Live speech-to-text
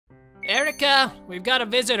Erica, we've got a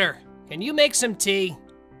visitor. Can you make some tea?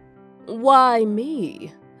 Why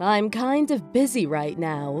me? I'm kind of busy right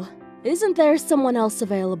now. Isn't there someone else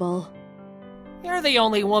available? You're the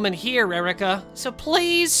only woman here, Erica, so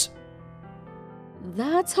please.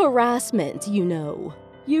 That's harassment, you know.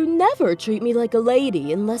 You never treat me like a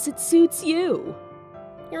lady unless it suits you.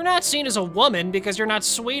 You're not seen as a woman because you're not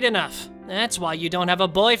sweet enough. That's why you don't have a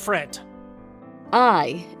boyfriend.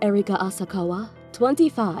 I, Erika Asakawa,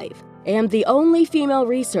 25, am the only female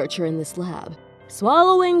researcher in this lab.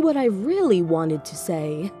 Swallowing what I really wanted to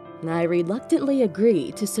say, I reluctantly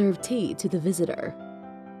agreed to serve tea to the visitor.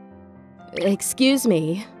 Excuse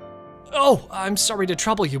me. Oh, I'm sorry to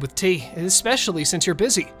trouble you with tea, especially since you're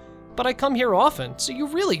busy. But I come here often, so you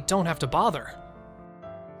really don't have to bother.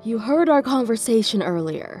 You heard our conversation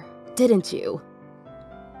earlier, didn't you?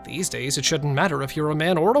 These days, it shouldn't matter if you're a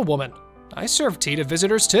man or a woman. I serve tea to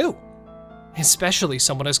visitors too. Especially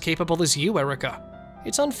someone as capable as you, Erica.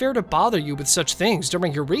 It's unfair to bother you with such things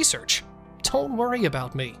during your research. Don't worry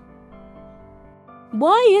about me.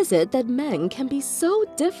 Why is it that men can be so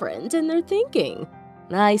different in their thinking?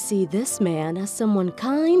 I see this man as someone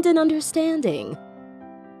kind and understanding.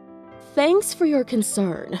 Thanks for your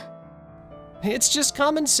concern. It's just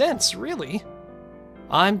common sense, really.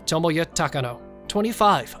 I'm Tomoya Takano,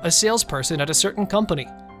 25, a salesperson at a certain company.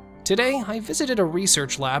 Today, I visited a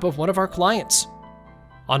research lab of one of our clients.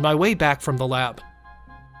 On my way back from the lab,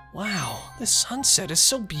 wow, the sunset is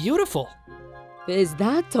so beautiful. Is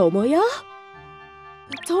that Tomoya?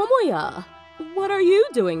 Tomoya, what are you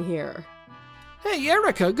doing here? Hey,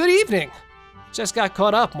 Erica, good evening. Just got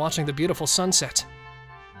caught up watching the beautiful sunset.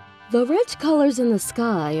 The rich colors in the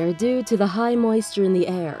sky are due to the high moisture in the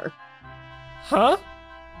air. Huh?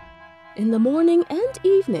 In the morning and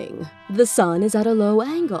evening, the sun is at a low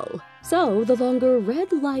angle, so the longer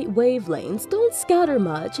red light wavelengths don't scatter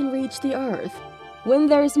much and reach the Earth. When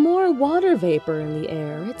there's more water vapor in the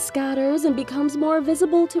air, it scatters and becomes more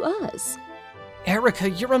visible to us. Erica,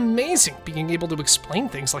 you're amazing being able to explain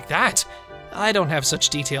things like that. I don't have such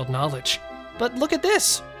detailed knowledge. But look at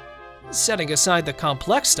this. Setting aside the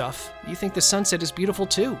complex stuff, you think the sunset is beautiful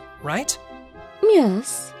too, right?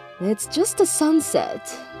 Yes, it's just a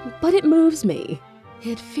sunset, but it moves me.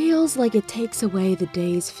 It feels like it takes away the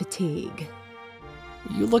day's fatigue.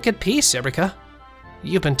 You look at peace, Erica.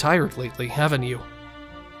 You've been tired lately, haven't you?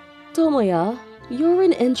 Tomoya, you're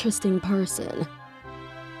an interesting person.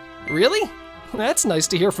 Really? That's nice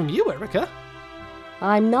to hear from you, Erica.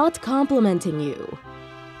 I'm not complimenting you.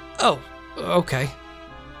 Oh, okay.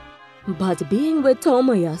 But being with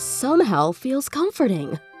Tomoya somehow feels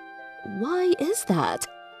comforting. Why is that?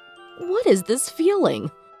 What is this feeling?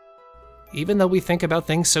 Even though we think about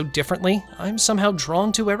things so differently, I'm somehow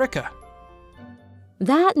drawn to Erica.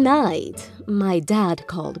 That night, my dad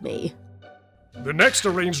called me. The next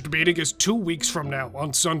arranged meeting is 2 weeks from now,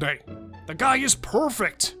 on Sunday. The guy is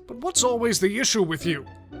perfect, but what's always the issue with you?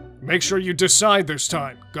 Make sure you decide this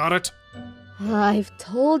time, got it? I've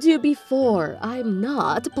told you before, I'm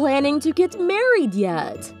not planning to get married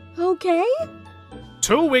yet, okay?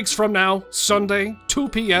 2 weeks from now, Sunday, 2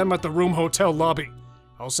 p.m. at the Room Hotel lobby.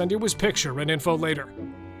 I'll send you his picture and info later.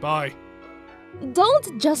 Bye.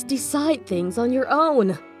 Don't just decide things on your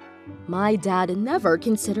own. My dad never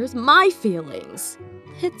considers my feelings.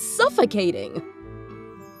 It's suffocating.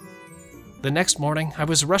 The next morning, I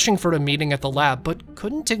was rushing for a meeting at the lab, but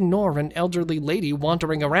couldn't ignore an elderly lady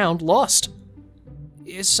wandering around lost.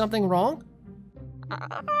 Is something wrong?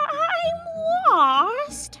 I'm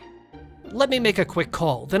lost. Let me make a quick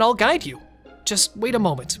call, then I'll guide you. Just wait a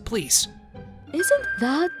moment, please. Isn't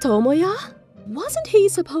that Tomoya? Wasn't he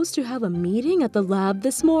supposed to have a meeting at the lab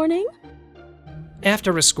this morning?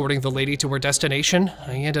 After escorting the lady to her destination,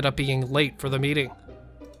 I ended up being late for the meeting.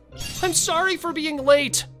 I'm sorry for being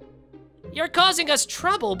late. You're causing us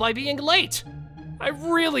trouble by being late. I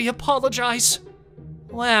really apologize.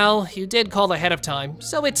 Well, you did call ahead of time,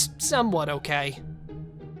 so it's somewhat okay.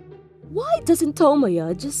 Why doesn't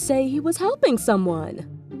Tomoya just say he was helping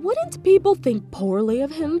someone? Wouldn't people think poorly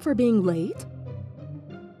of him for being late?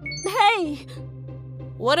 Hey!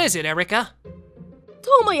 What is it, Erica?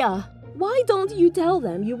 Tomoya, why don't you tell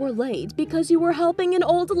them you were late because you were helping an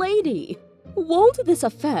old lady? Won't this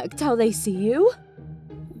affect how they see you?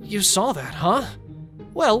 You saw that, huh?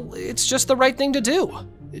 Well, it's just the right thing to do.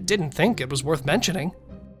 Didn't think it was worth mentioning.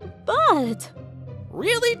 But...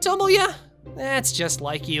 Really, Tomoya? That's just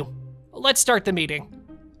like you. Let's start the meeting.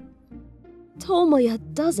 Tomoya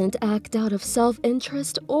doesn't act out of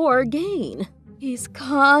self-interest or gain. He's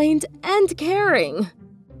kind and caring.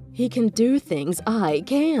 He can do things I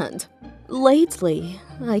can't. Lately,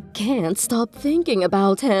 I can't stop thinking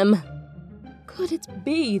about him. Could it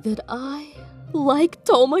be that I like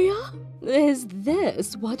Tomoya? Is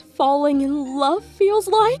this what falling in love feels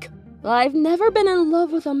like? I've never been in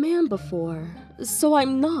love with a man before, so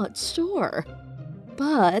I'm not sure.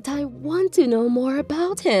 But I want to know more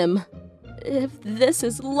about him. If this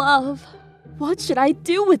is love, what should I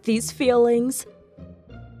do with these feelings?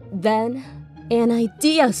 Then, an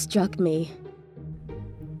idea struck me.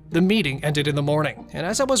 The meeting ended in the morning, and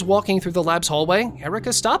as I was walking through the lab's hallway,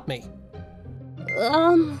 Erica stopped me.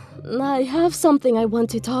 I have something I want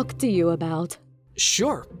to talk to you about.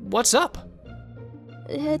 Sure, what's up?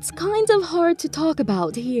 It's kind of hard to talk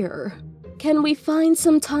about here. Can we find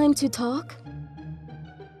some time to talk?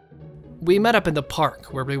 We met up in the park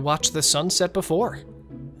where we watched the sunset before.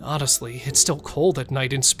 Honestly, it's still cold at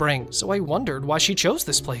night in spring, so I wondered why she chose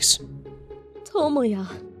this place. Tomoya,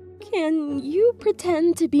 can you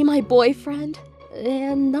pretend to be my boyfriend?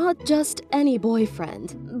 And not just any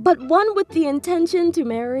boyfriend, but one with the intention to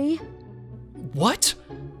marry? What?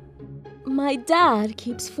 My dad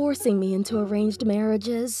keeps forcing me into arranged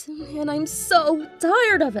marriages, and I'm so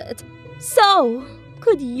tired of it. So,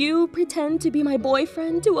 could you pretend to be my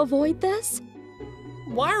boyfriend to avoid this?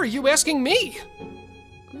 Why are you asking me?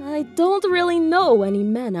 I don't really know any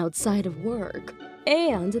men outside of work.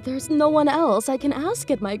 And there's no one else I can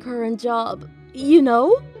ask at my current job. You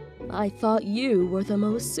know? I thought you were the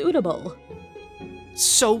most suitable.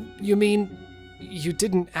 So, you mean you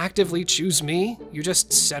didn't actively choose me? You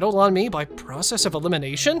just settled on me by process of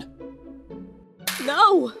elimination?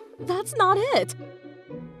 No, that's not it.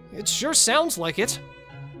 It sure sounds like it.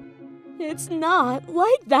 It's not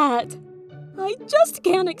like that. I just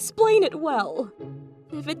can't explain it well.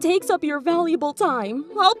 If it takes up your valuable time,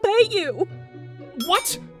 I'll pay you.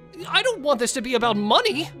 What? I don't want this to be about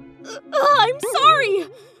money. I'm sorry.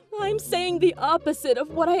 I'm saying the opposite of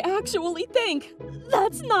what I actually think.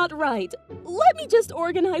 That's not right. Let me just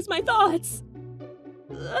organize my thoughts.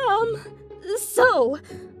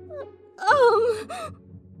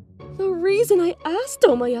 The reason I asked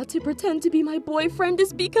Tomoya to pretend to be my boyfriend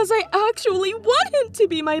is because I actually want him to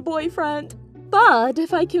be my boyfriend. But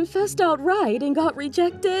if I confessed outright and got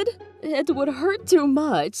rejected, it would hurt too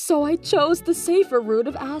much, so I chose the safer route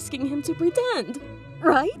of asking him to pretend,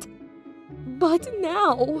 right? But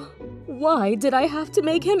now, why did I have to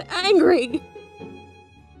make him angry?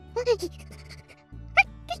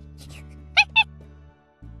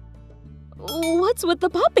 What's with the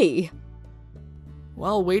puppy?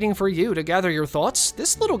 While waiting for you to gather your thoughts,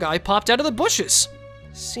 this little guy popped out of the bushes.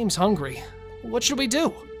 Seems hungry. What should we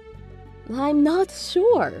do? I'm not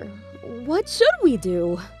sure. What should we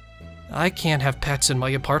do? I can't have pets in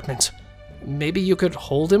my apartment. Maybe you could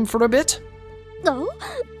hold him for a bit? Oh?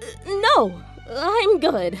 No, I'm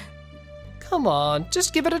good. Come on,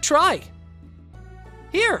 just give it a try.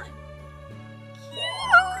 Here.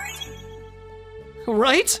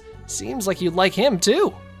 Right? Seems like you like him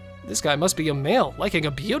too. This guy must be a male, liking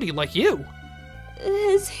a beauty like you.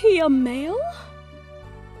 Is he a male?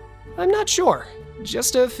 I'm not sure.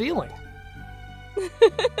 Just a feeling.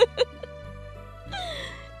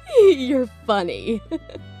 You're funny.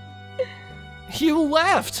 You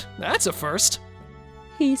laughed. That's a first.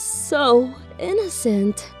 He's so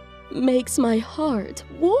innocent. Makes my heart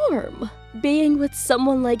warm. Being with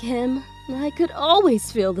someone like him, I could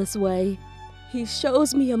always feel this way. He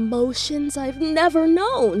shows me emotions I've never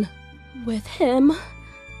known. With him.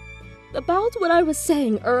 About what I was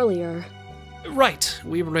saying earlier. Right,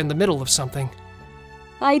 we were in the middle of something.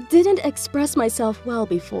 I didn't express myself well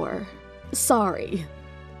before. Sorry.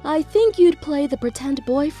 I think you'd play the pretend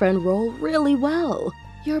boyfriend role really well.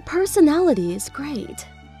 Your personality is great.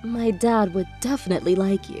 My dad would definitely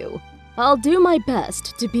like you. I'll do my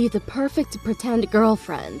best to be the perfect pretend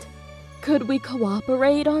girlfriend. Could we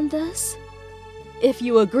cooperate on this? If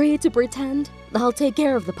you agree to pretend, I'll take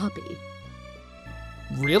care of the puppy.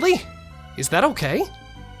 Really? Is that okay?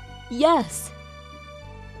 Yes.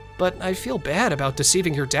 But I feel bad about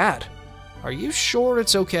deceiving your dad. Are you sure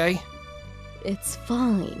it's okay? It's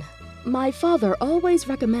fine. My father always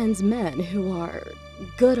recommends men who are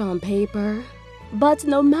good on paper. But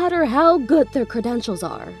no matter how good their credentials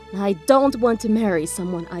are, I don't want to marry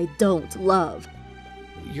someone I don't love.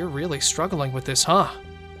 You're really struggling with this, huh?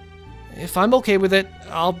 If I'm okay with it,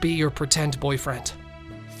 I'll be your pretend boyfriend.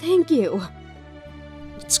 Thank you.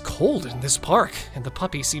 It's cold in this park, and the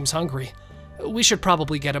puppy seems hungry. We should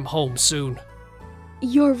probably get him home soon.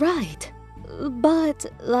 You're right. But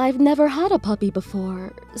I've never had a puppy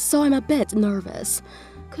before, so I'm a bit nervous.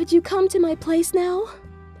 Could you come to my place now?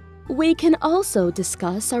 We can also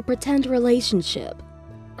discuss our pretend relationship.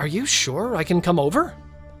 Are you sure I can come over?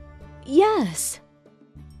 Yes.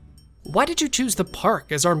 Why did you choose the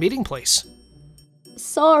park as our meeting place?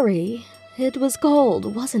 Sorry, it was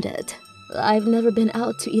cold, wasn't it? I've never been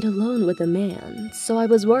out to eat alone with a man, so I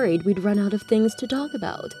was worried we'd run out of things to talk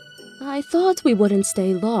about. I thought we wouldn't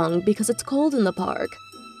stay long because it's cold in the park.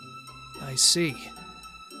 I see.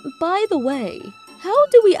 By the way, how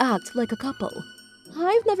do we act like a couple?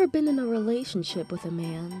 I've never been in a relationship with a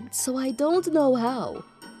man, so I don't know how.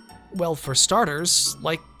 Well, for starters,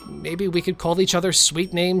 like, maybe we could call each other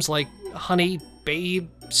sweet names like honey, babe,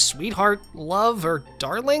 sweetheart, love, or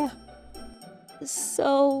darling?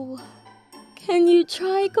 So, can you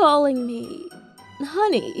try calling me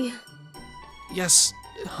honey? Yes,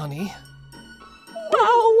 honey.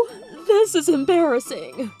 Wow, this is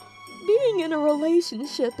embarrassing. Being in a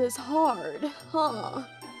relationship is hard, huh?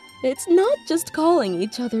 It's not just calling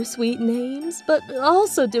each other sweet names, but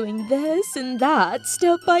also doing this and that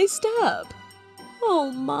step by step.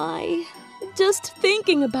 Oh my, just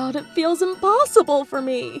thinking about it feels impossible for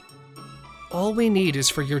me. All we need is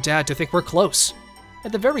for your dad to think we're close.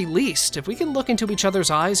 At the very least, if we can look into each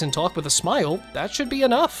other's eyes and talk with a smile, that should be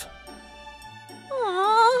enough.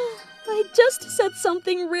 Aww, I just said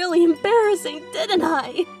something really embarrassing, didn't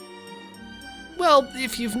I? Well,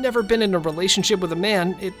 if you've never been in a relationship with a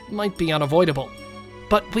man, it might be unavoidable.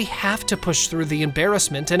 But we have to push through the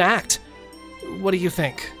embarrassment and act. What do you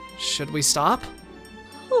think? Should we stop?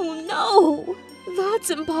 Oh no, that's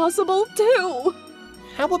impossible too.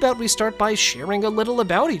 How about we start by sharing a little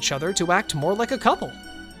about each other to act more like a couple?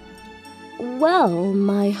 Well,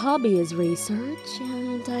 my hobby is research,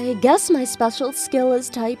 and I guess my special skill is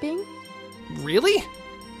typing. Really?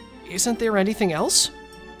 Isn't there anything else?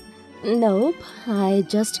 Nope, I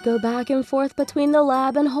just go back and forth between the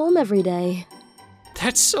lab and home every day.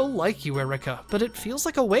 That's so like you, Erica, but it feels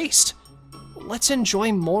like a waste. Let's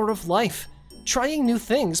enjoy more of life. Trying new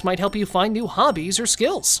things might help you find new hobbies or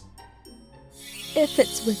skills. If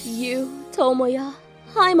it's with you, Tomoya,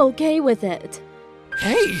 I'm okay with it.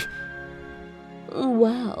 Hey!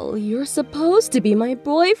 Well, you're supposed to be my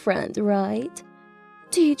boyfriend, right?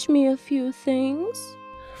 Teach me a few things.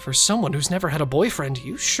 For someone who's never had a boyfriend,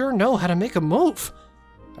 you sure know how to make a move.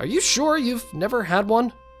 Are you sure you've never had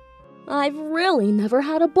one? I've really never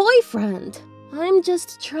had a boyfriend. I'm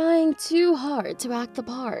just trying too hard to act the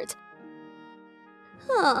part.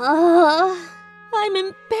 I'm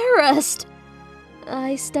embarrassed.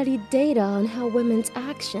 I studied data on how women's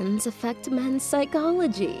actions affect men's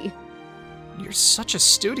psychology. You're such a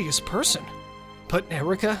studious person. But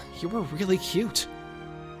Erica, you were really cute.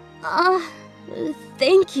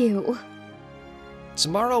 Thank you.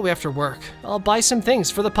 Tomorrow after work, I'll buy some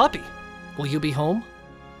things for the puppy. Will you be home?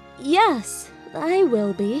 Yes, I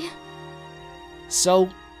will be. So,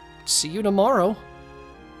 see you tomorrow.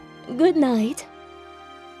 Good night.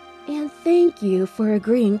 And thank you for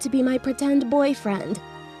agreeing to be my pretend boyfriend.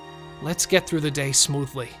 Let's get through the day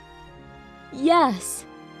smoothly. Yes,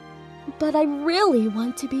 but I really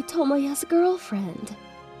want to be Tomoya's girlfriend.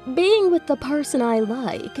 Being with the person I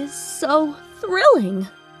like is so thrilling.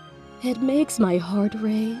 It makes my heart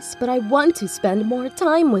race, but I want to spend more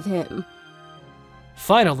time with him.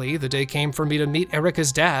 Finally, the day came for me to meet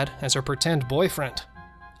Erica's dad as her pretend boyfriend.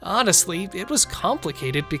 Honestly, it was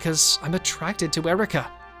complicated because I'm attracted to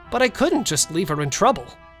Erica, but I couldn't just leave her in trouble.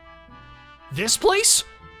 This place?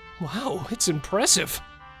 Wow, it's impressive.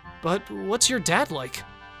 But what's your dad like?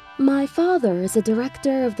 My father is a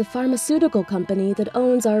director of the pharmaceutical company that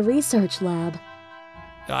owns our research lab.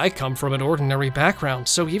 I come from an ordinary background,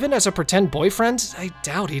 so even as a pretend boyfriend, I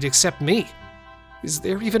doubt he'd accept me. Is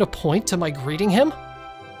there even a point to my greeting him?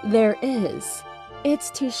 There is.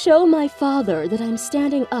 It's to show my father that I'm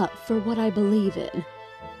standing up for what I believe in.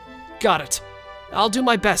 Got it. I'll do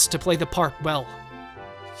my best to play the part well.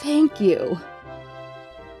 Thank you.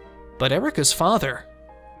 But Erica's father...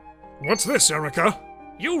 What's this, Erica?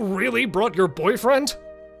 You really brought your boyfriend?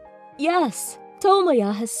 Yes,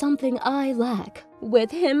 Tomoya has something I lack.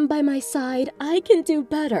 With him by my side, I can do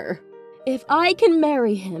better. If I can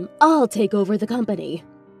marry him, I'll take over the company.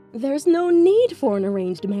 There's no need for an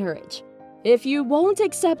arranged marriage. If you won't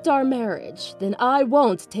accept our marriage, then I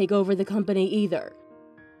won't take over the company either.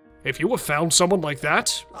 If you have found someone like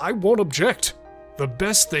that, I won't object. The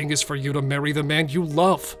best thing is for you to marry the man you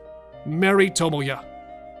love. Marry Tomoya.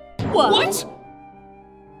 What?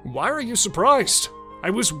 Why are you surprised? I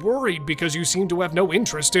was worried because you seem to have no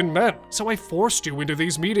interest in men, so I forced you into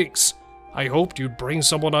these meetings. I hoped you'd bring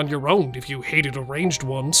someone on your own if you hated arranged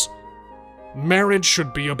ones. Marriage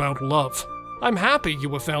should be about love. I'm happy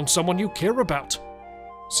you have found someone you care about.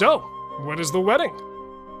 So, when is the wedding?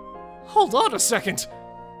 Hold on a second.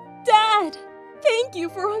 Dad, thank you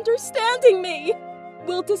for understanding me.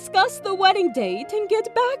 We'll discuss the wedding date and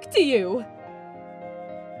get back to you.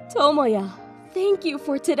 Tomoya, thank you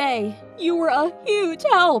for today. You were a huge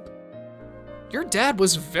help. Your dad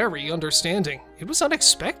was very understanding. It was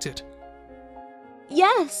unexpected.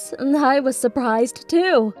 Yes, and I was surprised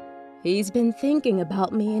too. He's been thinking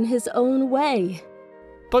about me in his own way.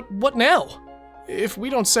 But what now? If we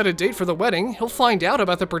don't set a date for the wedding, he'll find out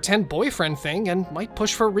about the pretend boyfriend thing and might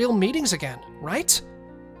push for real meetings again, right?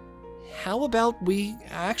 How about we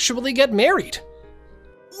actually get married?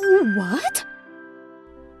 What?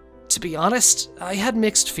 To be honest, I had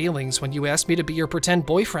mixed feelings when you asked me to be your pretend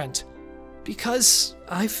boyfriend. Because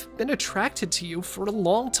I've been attracted to you for a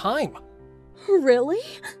long time. Really?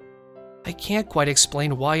 I can't quite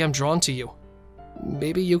explain why I'm drawn to you.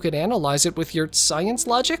 Maybe you could analyze it with your science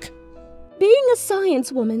logic? Being a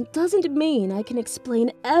science woman doesn't mean I can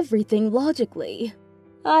explain everything logically.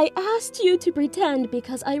 I asked you to pretend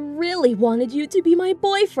because I really wanted you to be my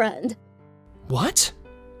boyfriend. What?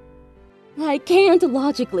 I can't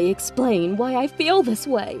logically explain why I feel this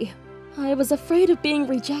way. I was afraid of being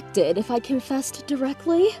rejected if I confessed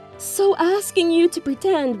directly, so asking you to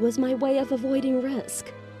pretend was my way of avoiding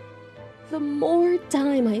risk. The more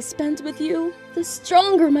time I spent with you, the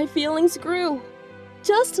stronger my feelings grew.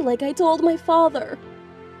 Just like I told my father.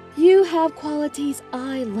 You have qualities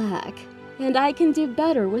I lack, and I can do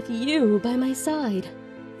better with you by my side.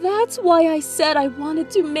 That's why I said I wanted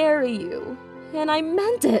to marry you, and I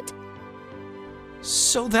meant it.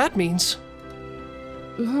 So that means...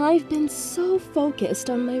 I've been so focused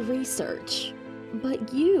on my research,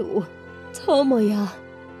 but you, Tomoya,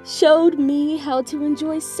 showed me how to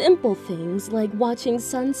enjoy simple things like watching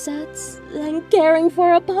sunsets and caring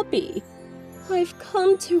for a puppy. I've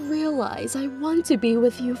come to realize I want to be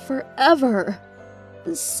with you forever.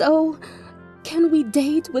 So, can we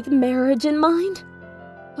date with marriage in mind?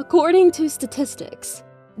 According to statistics,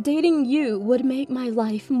 dating you would make my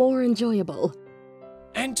life more enjoyable.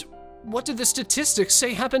 And what did the statistics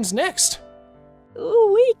say happens next?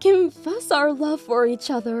 We confess our love for each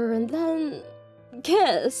other and then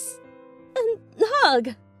kiss and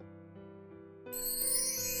hug.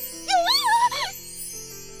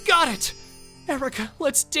 Got it! Erica,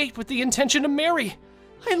 let's date with the intention to marry.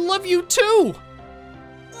 I love you too!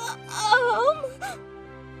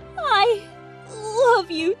 I love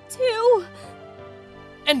you too.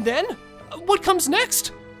 And then? What comes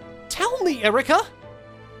next? Tell me, Erica!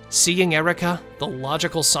 Seeing Erica, the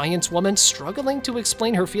logical science woman, struggling to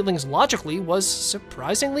explain her feelings logically was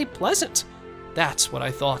surprisingly pleasant. That's what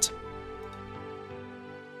I thought.